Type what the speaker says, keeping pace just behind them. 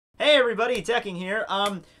everybody, Tekking here.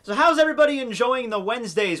 So how's everybody enjoying the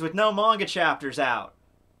Wednesdays with no manga chapters out?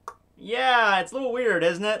 Yeah, it's a little weird,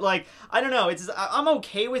 isn't it? Like, I don't know, I'm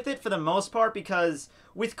okay with it for the most part because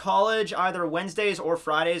with college, either Wednesdays or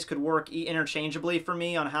Fridays could work interchangeably for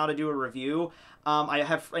me on how to do a review. I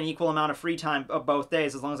have an equal amount of free time both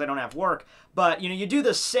days as long as I don't have work. But, you know, you do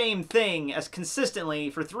the same thing as consistently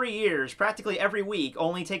for 3 years, practically every week,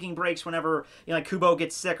 only taking breaks whenever, you know, like Kubo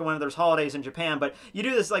gets sick or when there's holidays in Japan. But you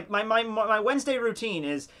do this, like, my Wednesday routine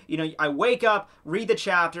is, you know, I wake up, read the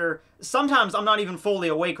chapter. Sometimes I'm not even fully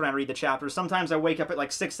awake when I read the chapter. Sometimes I wake up at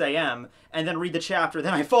like 6 a.m. and then read the chapter.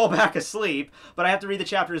 Then I fall back asleep. But I have to read the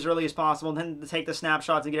chapter as early as possible and then take the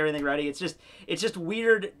snapshots and get everything ready. It's just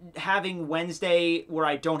weird having Wednesday where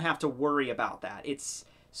I don't have to worry about that. It's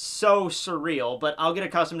so surreal, but I'll get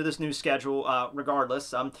accustomed to this new schedule regardless.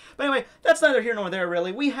 But anyway, that's neither here nor there,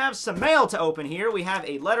 really. We have some mail to open here. We have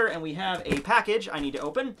a letter and we have a package I need to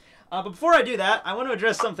open. But before I do that, I want to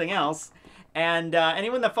address something else. And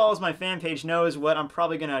anyone that follows my fan page knows what I'm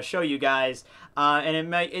probably going to show you guys.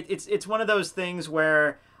 And it's one of those things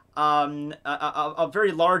where a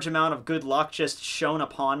very large amount of good luck just shone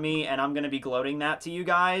upon me, and I'm going to be gloating that to you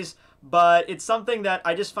guys. But it's something that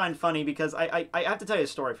I just find funny because I have to tell you a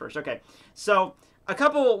story first. Okay, so a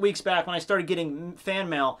couple weeks back when I started getting fan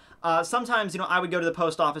mail, sometimes, you know, I would go to the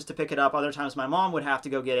post office to pick it up. Other times my mom would have to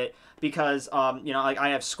go get it because, you know, like I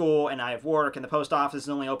have school and I have work and the post office is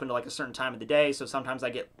only open to like a certain time of the day. So sometimes I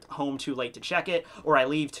get home too late to check it or I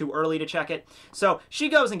leave too early to check it. So she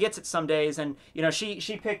goes and gets it some days, and, you know, she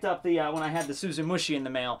picked up the, when I had the Suzumushi in the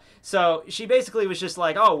mail. So she basically was just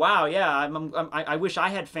like, oh, wow, yeah, I wish I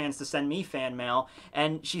had fans to send me fan mail.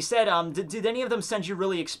 And she said, did any of them send you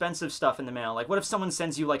really expensive stuff in the mail? Like, what if someone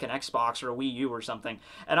sends you like an Xbox or a Wii U or something?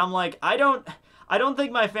 And I'm like, I don't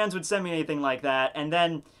think my fans would send me anything like that. And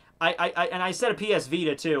then I said a PS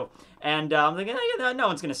Vita too, and I'm thinking, no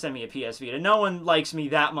one's gonna send me a PS Vita. No one likes me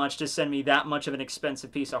that much to send me that much of an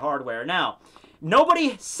expensive piece of hardware. Now,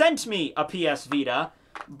 nobody sent me a PS Vita,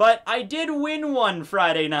 but I did win one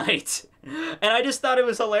Friday night. And I just thought it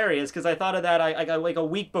was hilarious because I thought of that. I got like a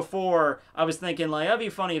week before. I was thinking like, that'd be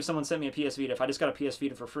funny if someone sent me a PS Vita, if I just got a PS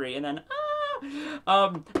Vita for free. And then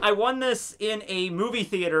I won this in a movie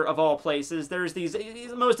theater of all places. There's these,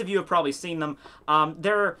 most of you have probably seen them.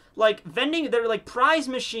 They're like they're like prize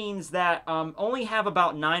machines that only have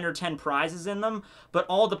about 9 or 10 prizes in them, but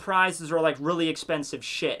all the prizes are like really expensive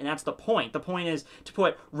shit. And that's the point. The point is to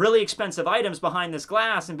put really expensive items behind this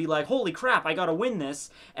glass and be like, holy crap, I gotta win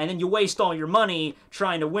this. And then you waste all your money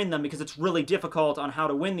trying to win them because it's really difficult on how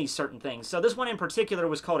to win these certain things. So this one in particular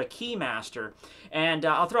was called a Keymaster. And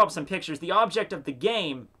I'll throw up some pictures. The object of the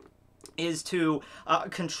game is to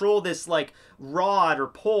control this like rod or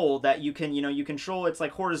pole that you can, you control its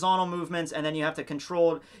like horizontal movements, and then you have to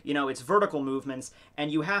control, its vertical movements,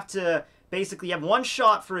 and you have to basically have one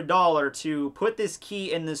shot for $1 to put this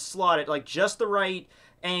key in this slot at like just the right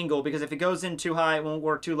angle, because if it goes in too high it won't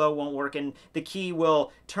work, too low it won't work, and the key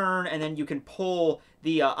will turn and then you can pull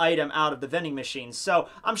the item out of the vending machine. So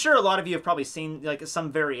I'm sure a lot of you have probably seen like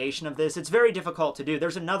some variation of this. It's very difficult to do.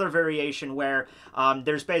 There's another variation where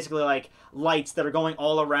there's basically like lights that are going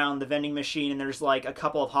all around the vending machine, and there's like a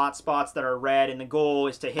couple of hot spots that are red, and the goal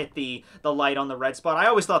is to hit the light on the red spot. I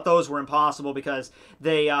always thought those were impossible because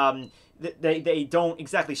they don't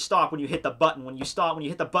exactly stop when you hit the button. When you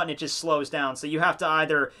hit the button, it just slows down. So you have to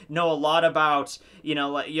either know a lot about,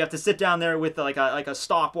 like you have to sit down there with like a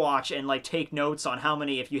stopwatch and like take notes on how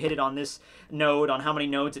many, if you hit it on this node, on how many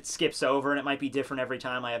nodes it skips over, and it might be different every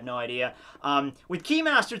time. I have no idea. With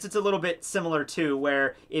Keymasters, it's a little bit similar too,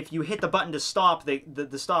 where if you hit the button to stop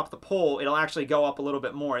the pole, it'll actually go up a little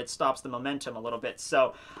bit more. It stops the momentum a little bit.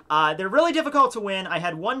 So they're really difficult to win. I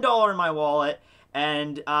had $1 in my wallet.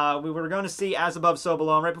 And we were going to see As Above, So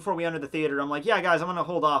Below. And right before we entered the theater, I'm like, yeah, guys, I'm going to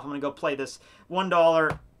hold off. I'm going to go play this.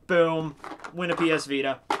 $1, boom, win a PS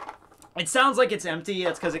Vita. It sounds like it's empty.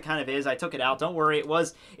 That's because it kind of is. I took it out. Don't worry. It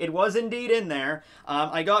was indeed in there.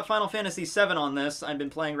 I got Final Fantasy VII on this. I've been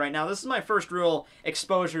playing right now. This is my first real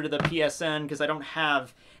exposure to the PSN because I don't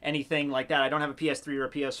have anything like that. I don't have a PS3 or a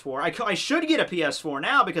PS4. I should get a PS4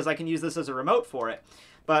 now because I can use this as a remote for it.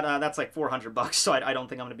 But that's like $400, so I don't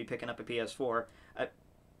think I'm going to be picking up a PS4.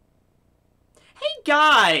 Hey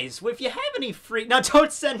guys, if you have any free... Now,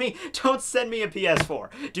 don't send me a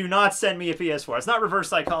PS4. Do not send me a PS4. It's not reverse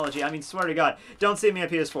psychology. I mean, swear to God, don't send me a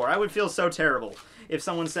PS4. I would feel so terrible if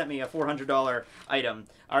someone sent me a $400 item.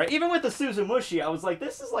 All right, even with the Suzumushi, I was like,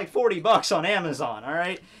 this is like 40 bucks on Amazon, all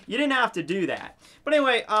right? You didn't have to do that. But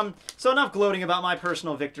anyway, so enough gloating about my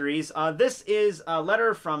personal victories. This is a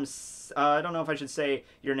letter from, I don't know if I should say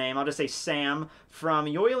your name. I'll just say Sam from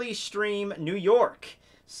Yoily Stream, New York.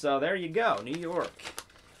 So there you go, New York.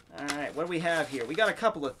 All right, what do we have here? We got a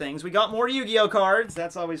couple of things. We got more Yu-Gi-Oh cards.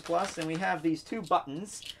 That's always plus. And we have these 2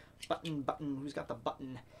 buttons. Button. Who's got the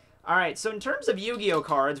button? All right, so in terms of Yu-Gi-Oh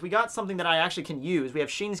cards, we got something that I actually can use. We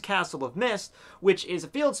have Shin's Castle of Mist, which is a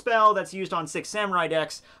field spell that's used on 6 Samurai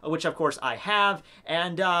decks, which of course I have,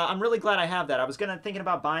 and I'm really glad I have that. I was thinking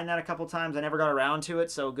about buying that a couple times. I never got around to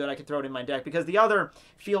it, so good I could throw it in my deck, because the other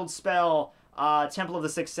field spell, Temple of the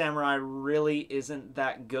Six Samurai, really isn't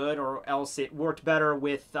that good, or else it worked better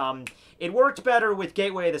with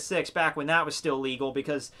Gateway of the Six back when that was still legal,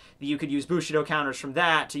 because you could use Bushido counters from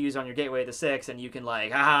that to use on your Gateway of the Six, and you can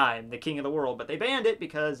like, haha, I'm the king of the world. But they banned it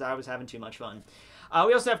because I was having too much fun.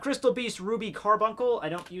 We also have Crystal Beast, Ruby Carbuncle. I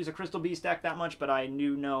don't use a Crystal Beast deck that much, but I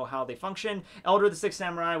know how they function. Elder of the Six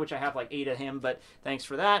Samurai, which I have like 8 of him, but thanks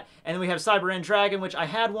for that. And then we have Cyber End Dragon, which I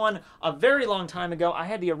had one a very long time ago. I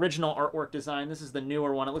had the original artwork design. This is the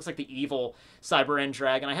newer one. It looks like the evil Cyber End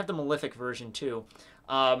Dragon. I have the Malefic version too.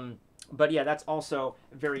 But yeah, that's also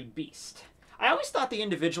very beast. I always thought the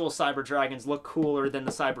individual Cyber Dragons looked cooler than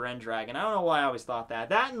the Cyber End Dragon. I don't know why I always thought that.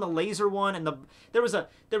 That and the laser one, and there was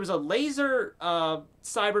a laser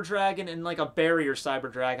Cyber Dragon and like a barrier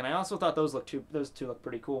Cyber Dragon. I also thought those two look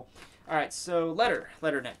pretty cool. All right, so letter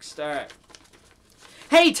next. All right.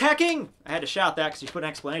 Hey, Tekking! I had to shout that because you put an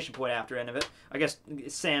exclamation point after the end of it. I guess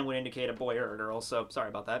Sam would indicate a boy or a girl, so sorry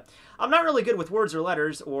about that. I'm not really good with words or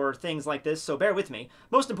letters or things like this, so bear with me.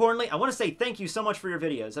 Most importantly, I want to say thank you so much for your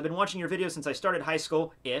videos. I've been watching your videos since I started high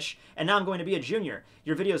school-ish, and now I'm going to be a junior.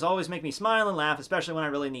 Your videos always make me smile and laugh, especially when I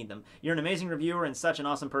really need them. You're an amazing reviewer and such an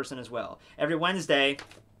awesome person as well. Every Wednesday...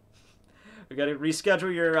 We got to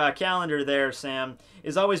reschedule your calendar there, Sam.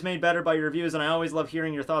 Is always made better by your reviews, and I always love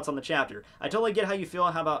hearing your thoughts on the chapter. I totally get how you feel.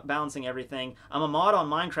 How about balancing everything? I'm a mod on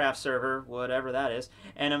Minecraft server, whatever that is,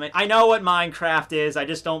 and I know what Minecraft is. I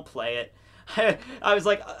just don't play it. I was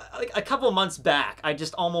like a couple months back, I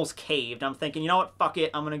just almost caved. I'm thinking, you know what? Fuck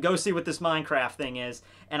it. I'm gonna go see what this Minecraft thing is,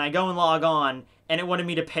 and I go and log on, and it wanted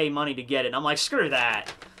me to pay money to get it. And I'm like, screw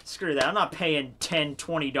that. Screw that. I'm not paying $10,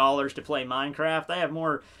 $20 to play Minecraft. I have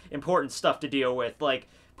more important stuff to deal with, like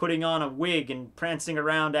putting on a wig and prancing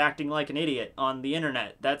around acting like an idiot on the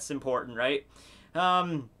internet. That's important, right?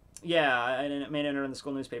 Yeah, I made enter in the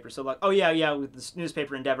school newspaper. So like, oh yeah, with the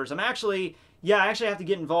newspaper endeavors. I actually have to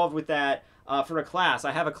get involved with that for a class.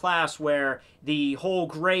 I have a class where the whole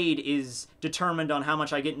grade is determined on how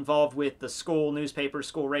much I get involved with the school newspaper,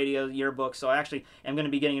 school radio, yearbook. So I actually am going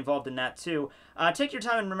to be getting involved in that too. Take your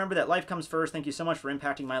time and remember that life comes first. Thank you so much for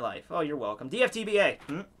impacting my life. Oh, you're welcome. DFTBA.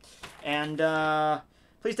 And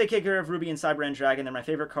please take care of Ruby and Cyber End Dragon. They're my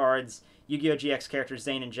favorite cards. Yu-Gi-Oh! GX characters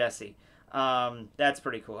Zane and Jesse. That's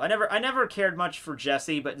pretty cool. I never cared much for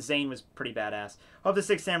Jesse, but Zane was pretty badass. Hope the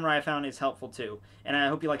Sixth Samurai I found is helpful too. And I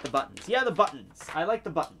hope you like the buttons. Yeah, the buttons. I like the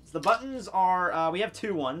buttons. The buttons are, we have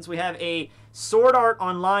 2 ones. We have a Sword Art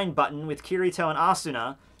Online button with Kirito and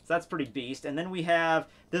Asuna. So that's pretty beast. And then we have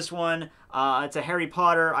this one. It's a Harry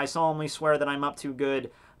Potter. I solemnly swear that I'm up to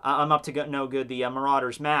good. I'm up to no good. The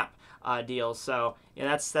Marauders map deal. So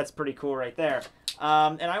yeah, that's pretty cool right there.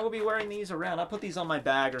 And I will be wearing these around. I'll put these on my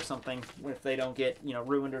bag or something if they don't get,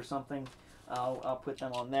 ruined or something. I'll put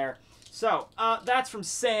them on there. So, that's from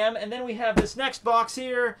Sam. And then we have this next box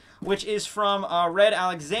here, which is from Red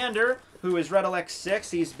Alexander, who is Reddalex6.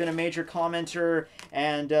 He's been a major commenter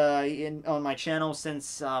and on my channel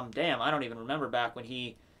since, damn, I don't even remember back when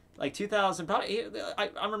he... Like 2000, probably.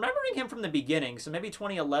 I'm remembering him from the beginning, so maybe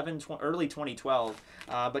 2011, early 2012.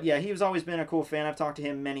 But yeah, he's always been a cool fan. I've talked to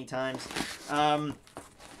him many times.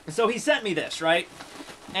 So he sent me this, right?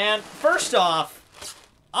 And first off,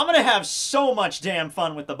 I'm gonna have so much damn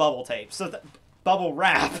fun with the bubble tape. So bubble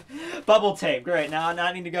wrap, bubble tape. Great. Now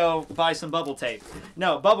I need to go buy some bubble tape.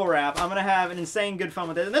 No, bubble wrap. I'm gonna have an insane good fun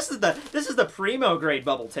with it. And this is the primo grade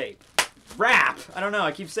bubble tape. Wrap. I don't know.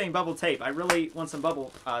 I keep saying bubble tape. I really want some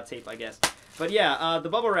bubble tape, I guess. But yeah, the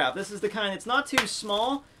bubble wrap. This is the kind. It's not too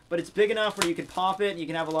small, but it's big enough where you can pop it and you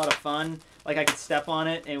can have a lot of fun. Like I could step on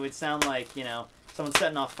it and it would sound like, someone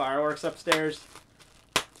setting off fireworks upstairs.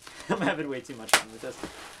 I'm having way too much fun with this.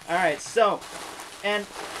 All right, so, and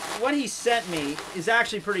what he sent me is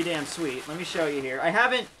actually pretty damn sweet. Let me show you here.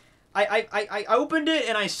 I opened it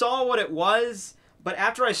and I saw what it was, But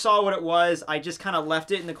after I saw what it was, I just kind of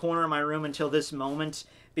left it in the corner of my room until this moment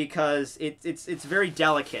because it's very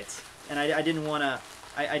delicate, and I didn't want to.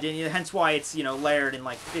 I didn't. Hence why it's, you know, layered in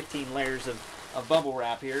like 15 layers of bubble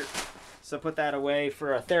wrap here. So put that away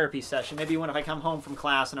for a therapy session. Maybe when if I come home from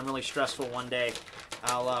class and I'm really stressful one day,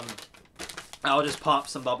 I'll just pop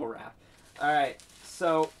some bubble wrap. All right.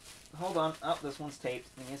 So hold on. Oh, this one's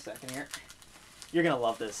taped. Give me a second here. You're gonna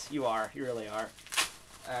love this. You are. You really are.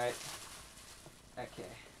 All right. Okay.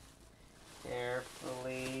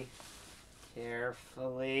 Carefully.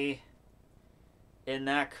 Carefully. Isn't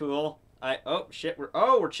that cool? Oh shit.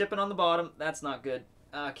 We're chipping on the bottom. That's not good.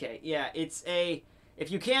 Okay. Yeah. It's a.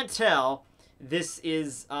 If you can't tell, this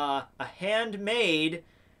is a handmade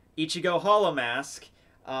Ichigo Hollow Mask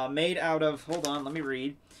made out of. Hold on. Let me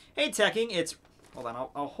read. Hey Tekking. It's. Hold on.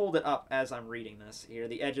 I'll hold it up as I'm reading this here.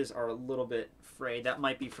 The edges are a little bit frayed. That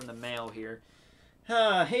might be from the mail here.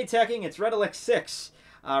 Hey Tekking, it's Reddalex 6.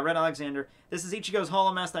 Red Alexander. This is Ichigo's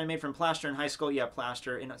Hollow Mask that I made from plaster in high school. Yeah,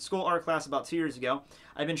 plaster. In a school art class about 2 years ago.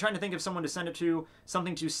 I've been trying to think of someone to send it to,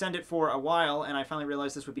 something to send it for a while, and I finally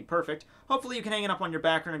realized this would be perfect. Hopefully you can hang it up on your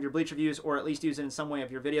background of your Bleach reviews, or at least use it in some way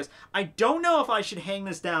of your videos. I don't know if I should hang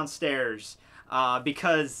this downstairs,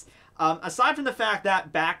 because... aside from the fact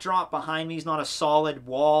that backdrop behind me is not a solid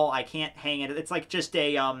wall, I can't hang it. It's like just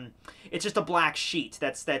a it's just a black sheet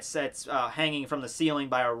that's hanging from the ceiling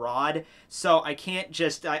by a rod. So I can't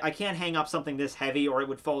just I can't hang up something this heavy, or it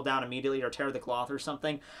would fall down immediately or tear the cloth or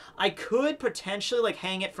something. I could potentially like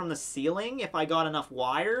hang it from the ceiling if I got enough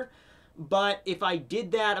wire. But if I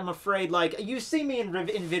did that, I'm afraid, like, you see me in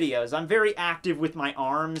videos. I'm very active with my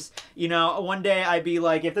arms. You know, one day I'd be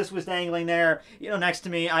like, if this was dangling there, you know, next to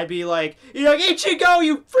me, I'd be like, Ichigo,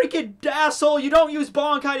 you freaking asshole, you don't use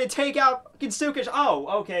Bankai to take out Kinsuke.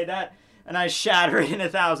 Oh, okay, that... And I shatter it in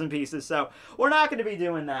 1,000 pieces. So we're not going to be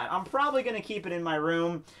doing that. I'm probably going to keep it in my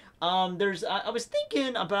room. I was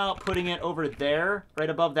thinking about putting it over there,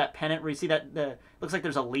 right above that pennant, where you see that, looks like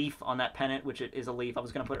there's a leaf on that pennant, which it is a leaf. I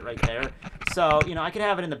was going to put it right there. So, you know, I could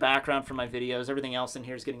have it in the background for my videos. Everything else in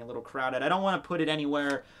here is getting a little crowded. I don't want to put it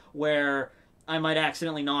anywhere where I might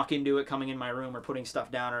accidentally knock into it coming in my room or putting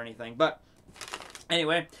stuff down or anything. But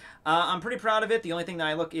anyway, I'm pretty proud of it. The only thing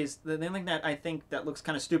that the only thing that I think that looks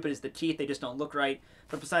kind of stupid is the teeth. They just don't look right.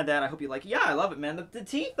 But beside that, I hope you like it. Yeah, I love it, man. The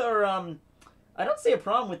teeth are, I don't see a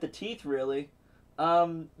problem with the teeth, really.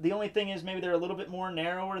 The only thing is maybe they're a little bit more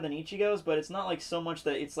narrower than Ichigo's, but it's not like so much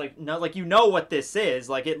that it's like, no, like, you know what this is.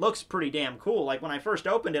 Like, it looks pretty damn cool. Like, when I first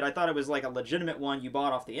opened it, I thought it was like a legitimate one you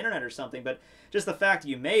bought off the internet or something, but just the fact that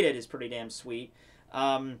you made it is pretty damn sweet.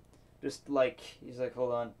 Just like, he's like,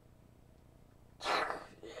 hold on.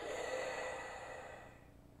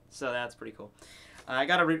 So that's pretty cool. I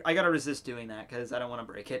gotta resist doing that because I don't want to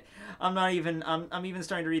break it. I'm even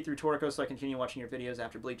starting to read through Toriko so I continue watching your videos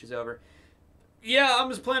after Bleach is over. Yeah, I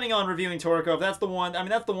was planning on reviewing Toriko. That's the one. I mean,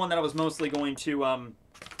 that's the one that I was mostly going to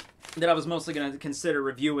consider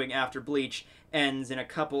reviewing after Bleach ends in a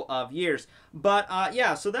couple of years. But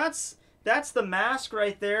yeah, so that's the mask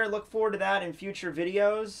right there. Look forward to that in future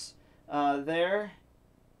videos. There.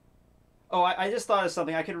 Oh, I just thought of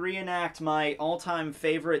something. I could reenact my all-time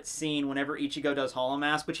favorite scene whenever Ichigo does Hollow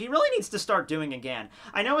Mask, which he really needs to start doing again.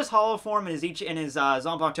 I know his Hollow form and his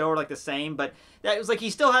Zanpakuto are like the same, but that was like he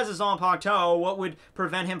still has his Zanpakuto. What would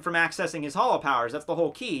prevent him from accessing his Hollow powers? That's the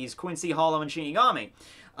whole key. He's Quincy, Hollow, and Shinigami.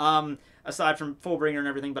 Aside from Fullbringer and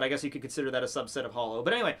everything, but I guess you could consider that a subset of Hollow.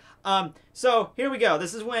 But anyway, so here we go.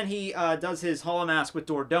 This is when he does his Hollow Mask with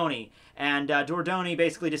Dordoni, and Dordoni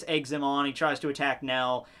basically just eggs him on. He tries to attack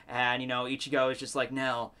Nell, and, you know, Ichigo is just like,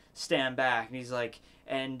 Nell, stand back. And he's like,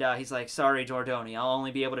 sorry, Dordoni, I'll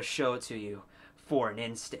only be able to show it to you for an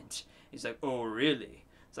instant. He's like, oh, really?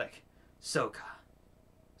 It's like, Soka,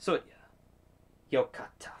 Soya,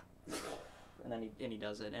 Yokata. And then he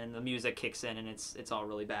does it, and the music kicks in, and it's all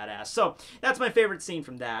really badass. So that's my favorite scene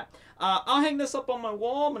from that. I'll hang this up on my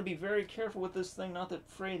wall. I'm gonna be very careful with this thing, not to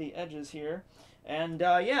fray the edges here. And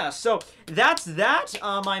yeah, so that's that.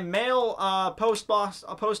 My mail post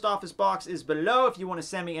office box is below if you want to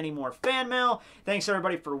send me any more fan mail. Thanks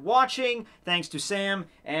everybody for watching. Thanks to Sam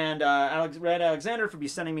and Red Alexander for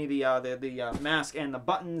sending me the mask and the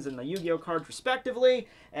buttons and the Yu-Gi-Oh cards respectively.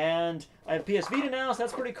 And I have PS Vita now, so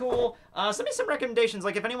that's pretty cool. Send me some recommendations,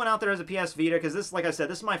 like if anyone out there has a PS Vita, because this, like I said,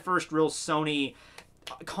 this is my first real Sony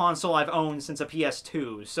console I've owned since a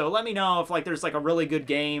PS2. So let me know if like there's like a really good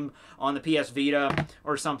game on the PS Vita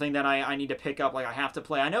or something that I need to pick up, like I have to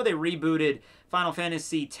play. I know they rebooted Final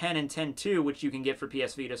Fantasy X and X-2, which you can get for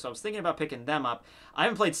PS Vita. So I was thinking about picking them up. I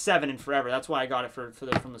haven't played 7 in forever. That's why I got it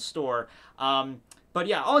from the store. But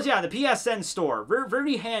yeah, the PSN store,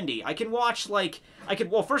 very handy. I can watch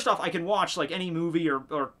well, first off, I can watch like any movie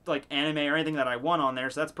or like anime or anything that I want on there,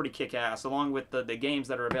 so that's pretty kick-ass, along with the games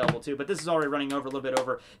that are available too. But this is already running over a little bit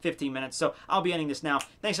over 15 minutes, so I'll be ending this now.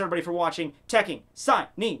 Thanks everybody for watching. Tekking,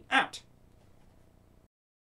 signing out.